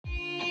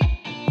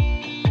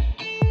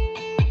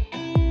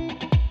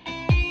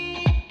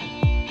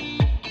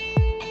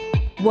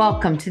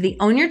Welcome to the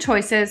Own Your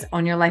Choices,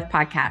 Own Your Life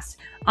podcast.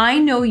 I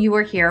know you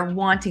are here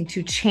wanting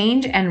to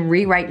change and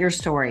rewrite your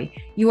story.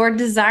 You are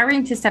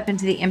desiring to step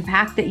into the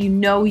impact that you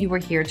know you are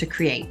here to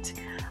create.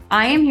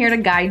 I am here to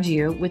guide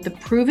you with the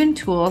proven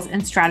tools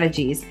and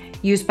strategies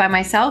used by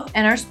myself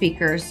and our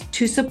speakers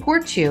to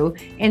support you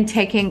in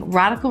taking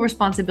radical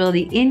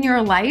responsibility in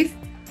your life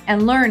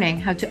and learning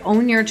how to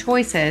own your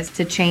choices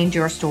to change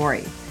your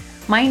story.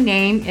 My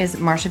name is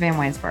Marsha Van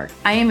Weinsberg.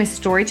 I am a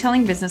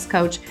storytelling business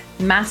coach,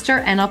 master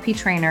NLP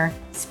trainer,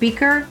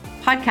 speaker,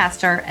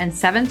 podcaster, and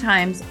 7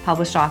 times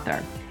published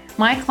author.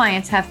 My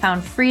clients have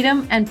found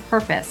freedom and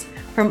purpose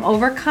from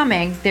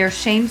overcoming their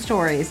shame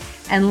stories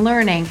and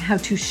learning how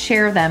to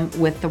share them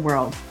with the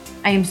world.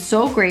 I am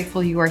so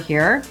grateful you are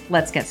here.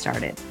 Let's get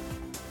started.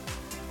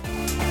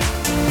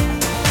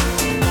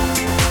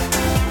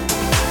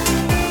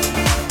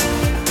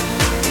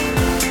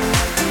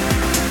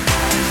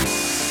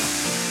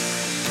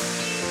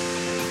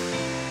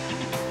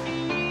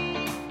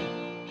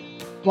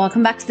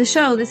 Welcome back to the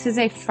show. This is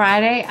a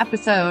Friday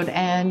episode,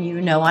 and you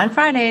know on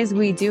Fridays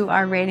we do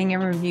our rating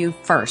and review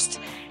first.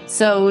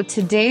 So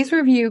today's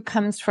review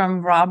comes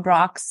from Rob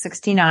Rocks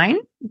 69.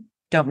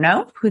 Don't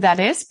know who that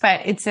is,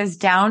 but it says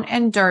Down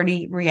and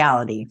Dirty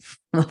Reality.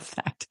 Love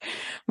that.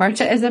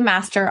 Marsha is a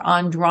master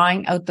on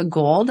drawing out the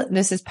gold.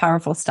 This is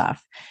powerful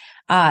stuff.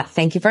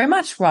 Thank you very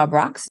much, Rob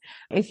Rocks.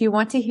 If you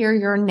want to hear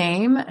your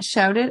name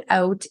shouted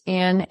out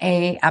in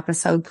a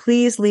episode,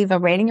 please leave a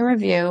rating and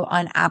review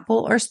on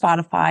Apple or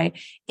Spotify.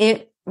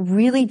 It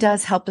really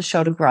does help the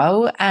show to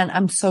grow. And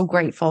I'm so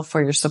grateful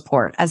for your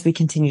support as we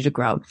continue to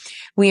grow.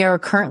 We are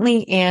currently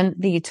in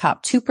the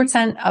top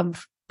 2%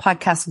 of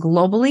podcasts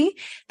globally.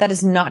 That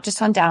is not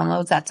just on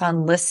downloads. That's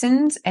on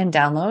listens and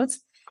downloads.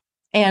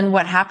 And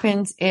what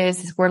happens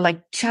is we're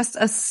like just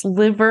a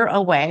sliver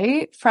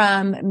away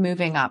from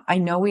moving up. I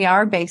know we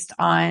are based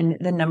on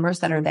the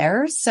numbers that are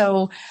there.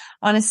 So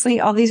honestly,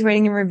 all these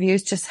rating and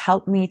reviews just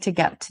help me to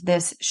get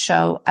this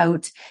show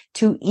out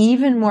to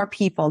even more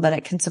people that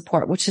it can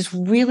support, which is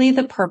really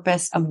the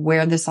purpose of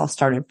where this all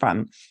started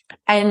from.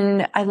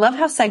 And I love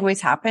how segues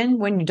happen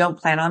when you don't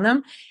plan on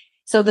them.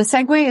 So the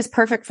segue is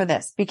perfect for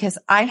this because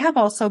I have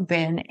also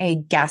been a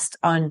guest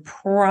on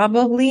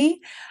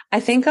I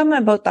think I'm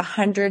about the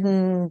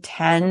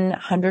 110,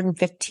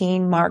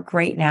 115 mark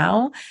right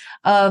now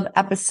of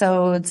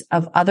episodes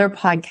of other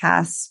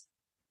podcasts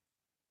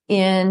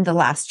in the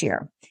last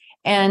year.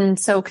 And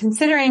so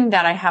considering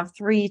that I have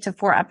 3 to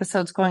 4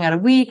 episodes going out a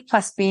week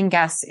plus being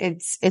guests,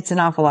 it's an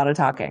awful lot of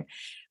talking.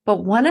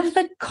 But one of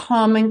the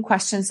common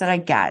questions that I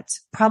get,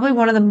 probably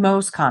one of the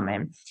most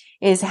common,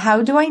 is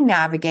how do I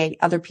navigate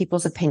other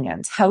people's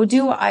opinions? How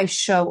do I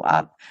show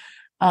up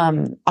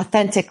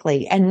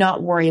authentically and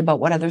not worry about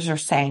what others are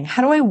saying?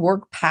 How do I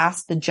work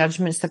past the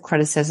judgments, the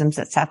criticisms,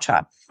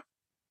 etc.?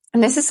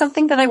 And this is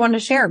something that I want to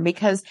share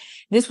because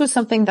this was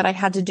something that I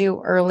had to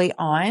do early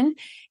on.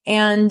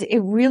 And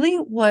it really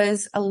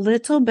was a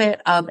little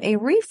bit of a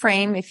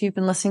reframe. If you've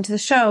been listening to the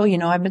show, you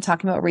know, I've been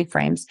talking about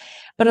reframes,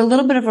 but a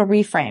little bit of a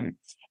reframe.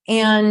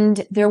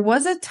 And there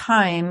was a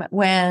time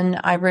when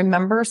I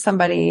remember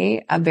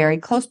somebody, a very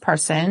close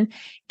person,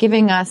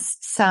 giving us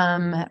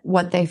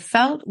what they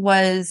felt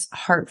was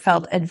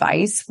heartfelt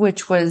advice,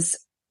 which was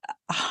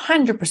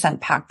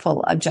 100% packed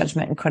full of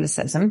judgment and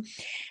criticism.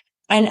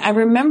 And I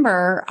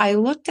remember I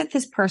looked at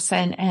this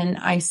person and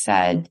I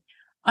said,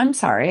 I'm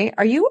sorry,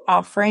 are you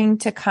offering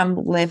to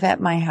come live at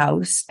my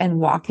house and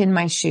walk in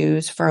my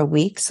shoes for a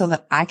week so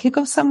that I could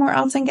go somewhere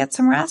else and get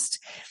some rest?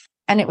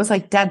 And it was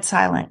like dead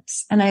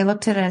silence. And I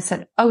looked at it and I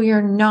said, oh,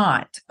 you're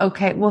not.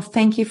 Okay. Well,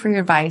 thank you for your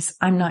advice.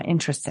 I'm not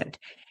interested.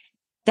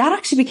 That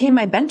actually became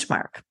my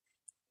benchmark.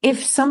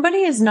 If somebody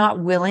is not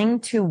willing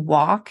to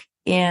walk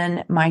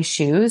in my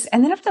shoes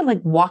and then have to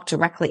like walk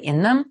directly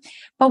in them,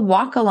 but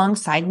walk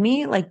alongside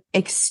me, like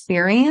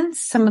experience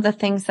some of the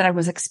things that I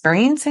was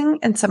experiencing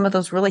in some of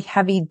those really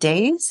heavy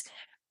days,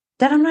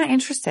 then I'm not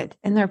interested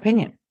in their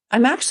opinion.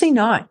 I'm actually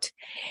not.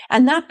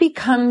 And that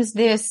becomes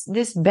this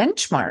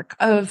benchmark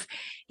of,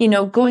 you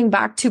know, going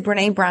back to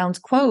Brene Brown's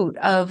quote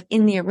of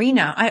in the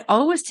arena, I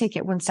always take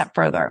it one step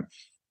further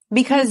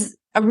because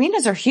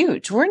arenas are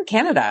huge. We're in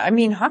Canada. I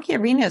mean, hockey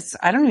arenas,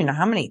 I don't even know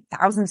how many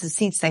thousands of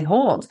seats they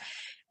hold,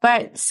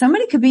 but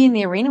somebody could be in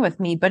the arena with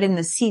me, but in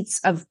the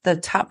seats of the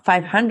top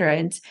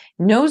 500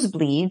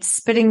 nosebleeds,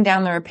 spitting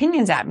down their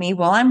opinions at me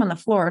while I'm on the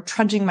floor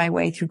trudging my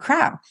way through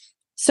crowd.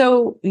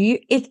 So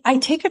I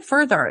take it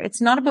further.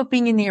 It's not about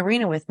being in the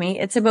arena with me.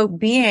 It's about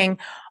being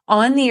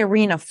on the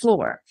arena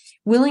floor,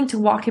 willing to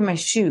walk in my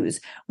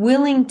shoes,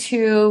 willing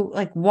to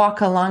like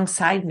walk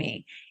alongside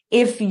me.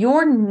 If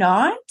you're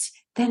not,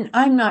 then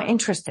I'm not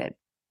interested.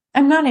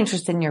 I'm not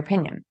interested in your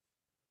opinion.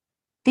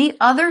 The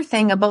other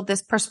thing about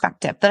this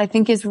perspective that I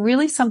think is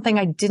really something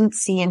I didn't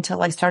see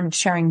until I started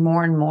sharing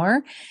more and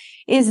more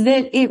is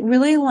that it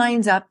really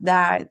lines up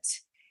that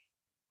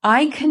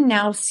I can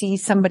now see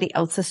somebody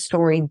else's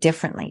story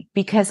differently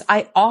because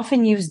I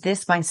often use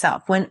this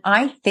myself. When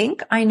I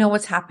think I know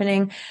what's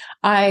happening,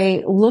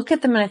 I look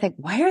at them and I think,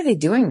 why are they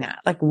doing that?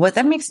 Like what?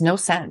 That makes no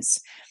sense.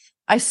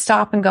 I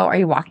stop and go, are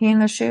you walking in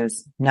their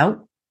shoes?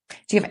 Nope.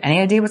 Do you have any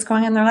idea what's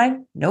going on in their life?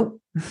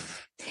 Nope.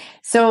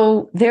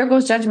 So there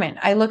goes judgment.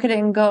 I look at it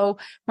and go,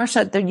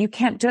 Marsha, you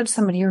can't judge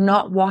somebody. You're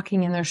not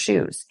walking in their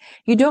shoes.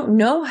 You don't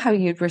know how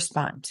you'd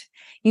respond.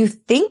 You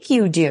think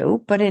you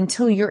do, but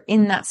until you're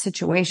in that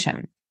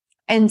situation.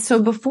 And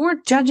so before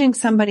judging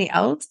somebody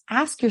else,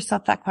 ask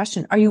yourself that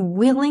question. Are you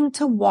willing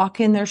to walk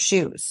in their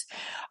shoes?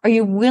 Are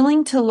you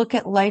willing to look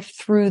at life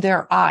through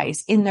their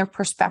eyes, in their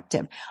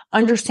perspective,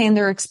 understand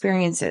their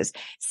experiences,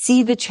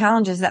 see the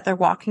challenges that they're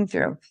walking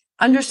through,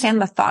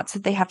 understand the thoughts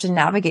that they have to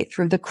navigate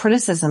through, the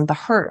criticism, the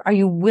hurt? Are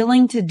you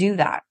willing to do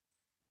that?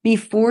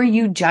 Before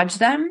you judge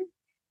them,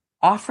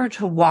 offer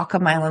to walk a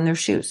mile in their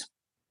shoes.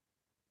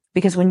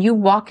 Because when you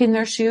walk in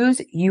their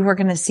shoes, you are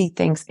going to see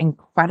things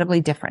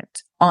incredibly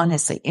different.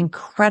 Honestly,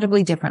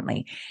 incredibly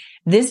differently.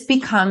 This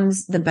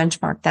becomes the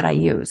benchmark that I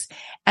use.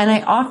 And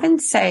I often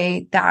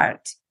say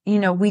that,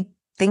 we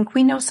think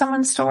we know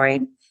someone's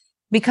story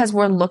because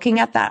we're looking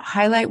at that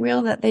highlight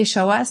reel that they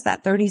show us,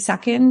 that 30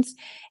 seconds,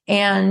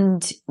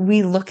 and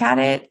we look at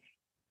it,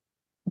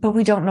 but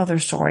we don't know their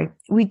story.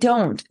 We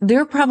don't.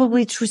 They're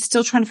probably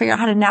still trying to figure out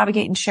how to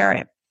navigate and share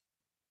it.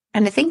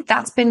 And I think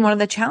that's been one of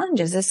the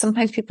challenges is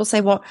sometimes people say,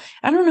 well,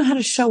 I don't know how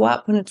to show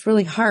up when it's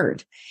really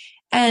hard.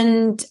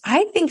 And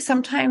I think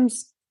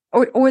sometimes,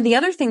 or the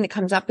other thing that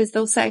comes up is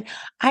they'll say,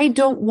 I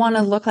don't want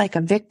to look like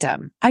a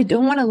victim. I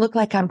don't want to look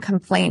like I'm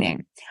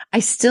complaining. I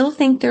still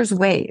think there's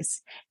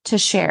ways to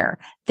share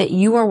that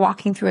you are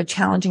walking through a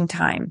challenging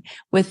time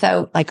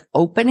without like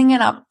opening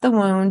it up the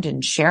wound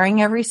and sharing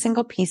every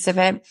single piece of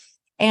it.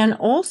 And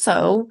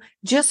also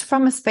just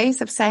from a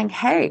space of saying,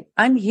 hey,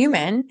 I'm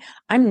human.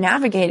 I'm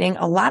navigating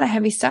a lot of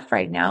heavy stuff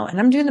right now and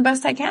I'm doing the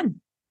best I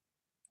can.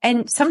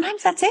 And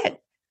sometimes that's it.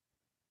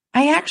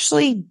 I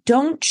actually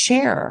don't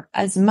share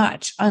as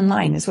much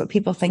online as what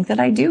people think that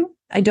I do.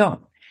 I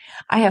don't.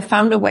 I have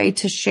found a way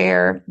to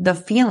share the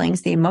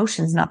feelings, the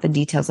emotions, not the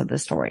details of the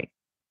story.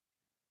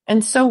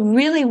 And so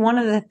really one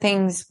of the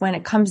things when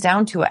it comes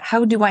down to it,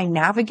 how do I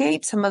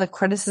navigate some of the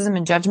criticism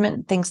and judgment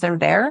and things that are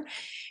there?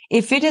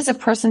 If it is a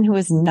person who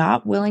is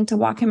not willing to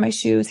walk in my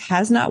shoes,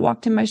 has not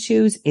walked in my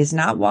shoes, is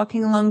not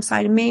walking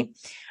alongside of me,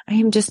 I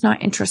am just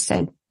not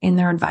interested in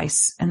their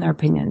advice and their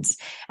opinions.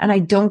 And I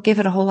don't give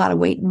it a whole lot of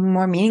weight and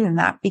more meaning than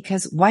that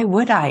because why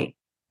would I?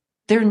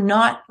 They're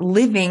not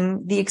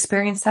living the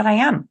experience that I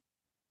am.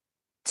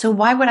 So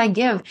why would I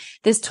give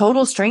this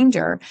total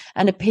stranger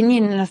an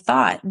opinion and a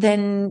thought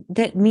then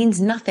that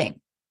means nothing?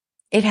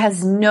 It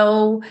has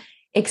no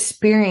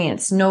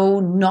experience,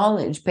 no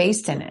knowledge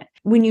based in it.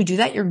 When you do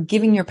that, you're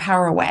giving your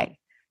power away.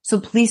 So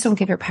please don't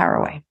give your power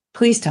away.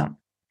 Please don't.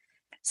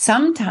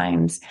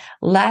 Sometimes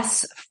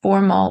less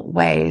formal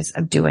ways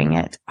of doing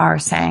it are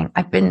saying,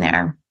 I've been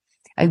there.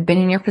 I've been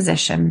in your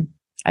position.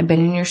 I've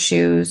been in your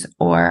shoes,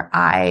 or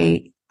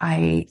I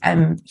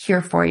am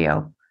here for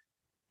you.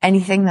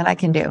 Anything that I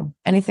can do,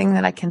 anything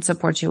that I can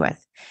support you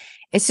with.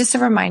 It's just a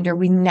reminder.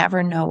 We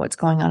never know what's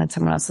going on in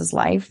someone else's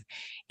life.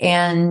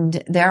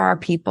 And there are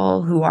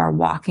people who are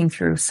walking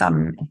through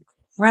some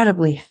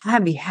incredibly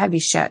heavy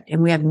shit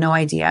and we have no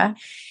idea.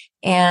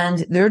 And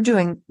they're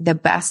doing the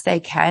best they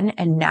can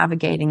and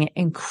navigating it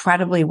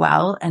incredibly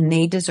well. And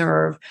they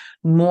deserve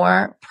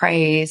more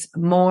praise,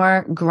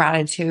 more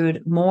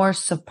gratitude, more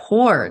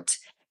support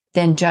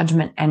than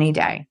judgment any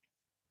day.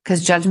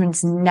 Because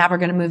judgment's never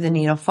going to move the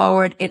needle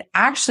forward. It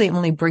actually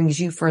only brings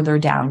you further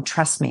down.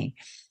 Trust me.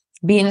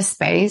 Be in a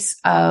space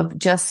of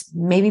just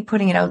maybe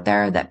putting it out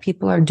there that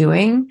people are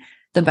doing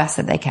the best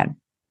that they can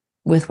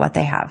with what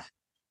they have.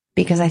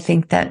 Because I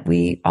think that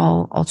we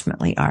all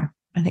ultimately are.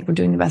 I think we're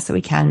doing the best that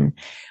we can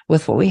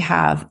with what we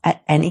have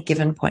at any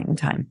given point in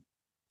time.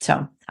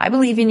 So I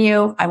believe in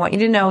you. I want you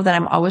to know that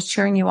I'm always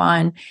cheering you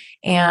on.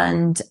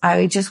 And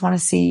I just want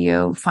to see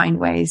you find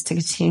ways to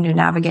continue to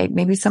navigate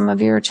maybe some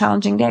of your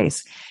challenging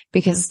days,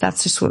 because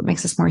that's just what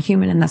makes us more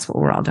human. And that's what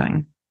we're all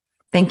doing.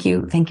 Thank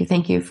you. Thank you.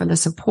 Thank you for the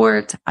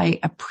support. I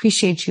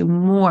appreciate you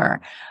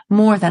more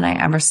than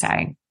I ever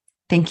say.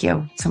 Thank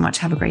you so much.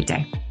 Have a great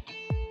day.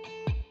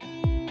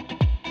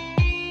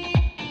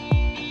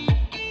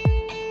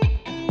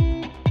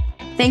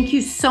 Thank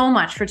you so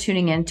much for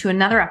tuning in to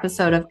another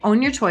episode of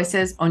Own Your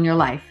Choices, Own Your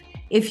Life.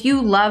 If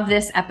you love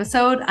this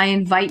episode, I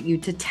invite you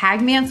to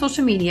tag me on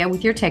social media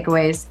with your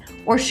takeaways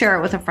or share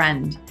it with a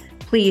friend.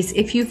 Please,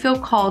 if you feel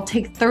called,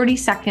 take 30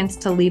 seconds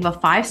to leave a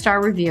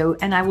 5-star review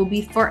and I will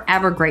be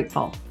forever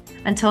grateful.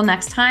 Until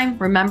next time,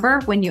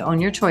 remember, when you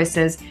own your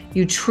choices,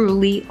 you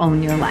truly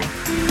own your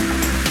life.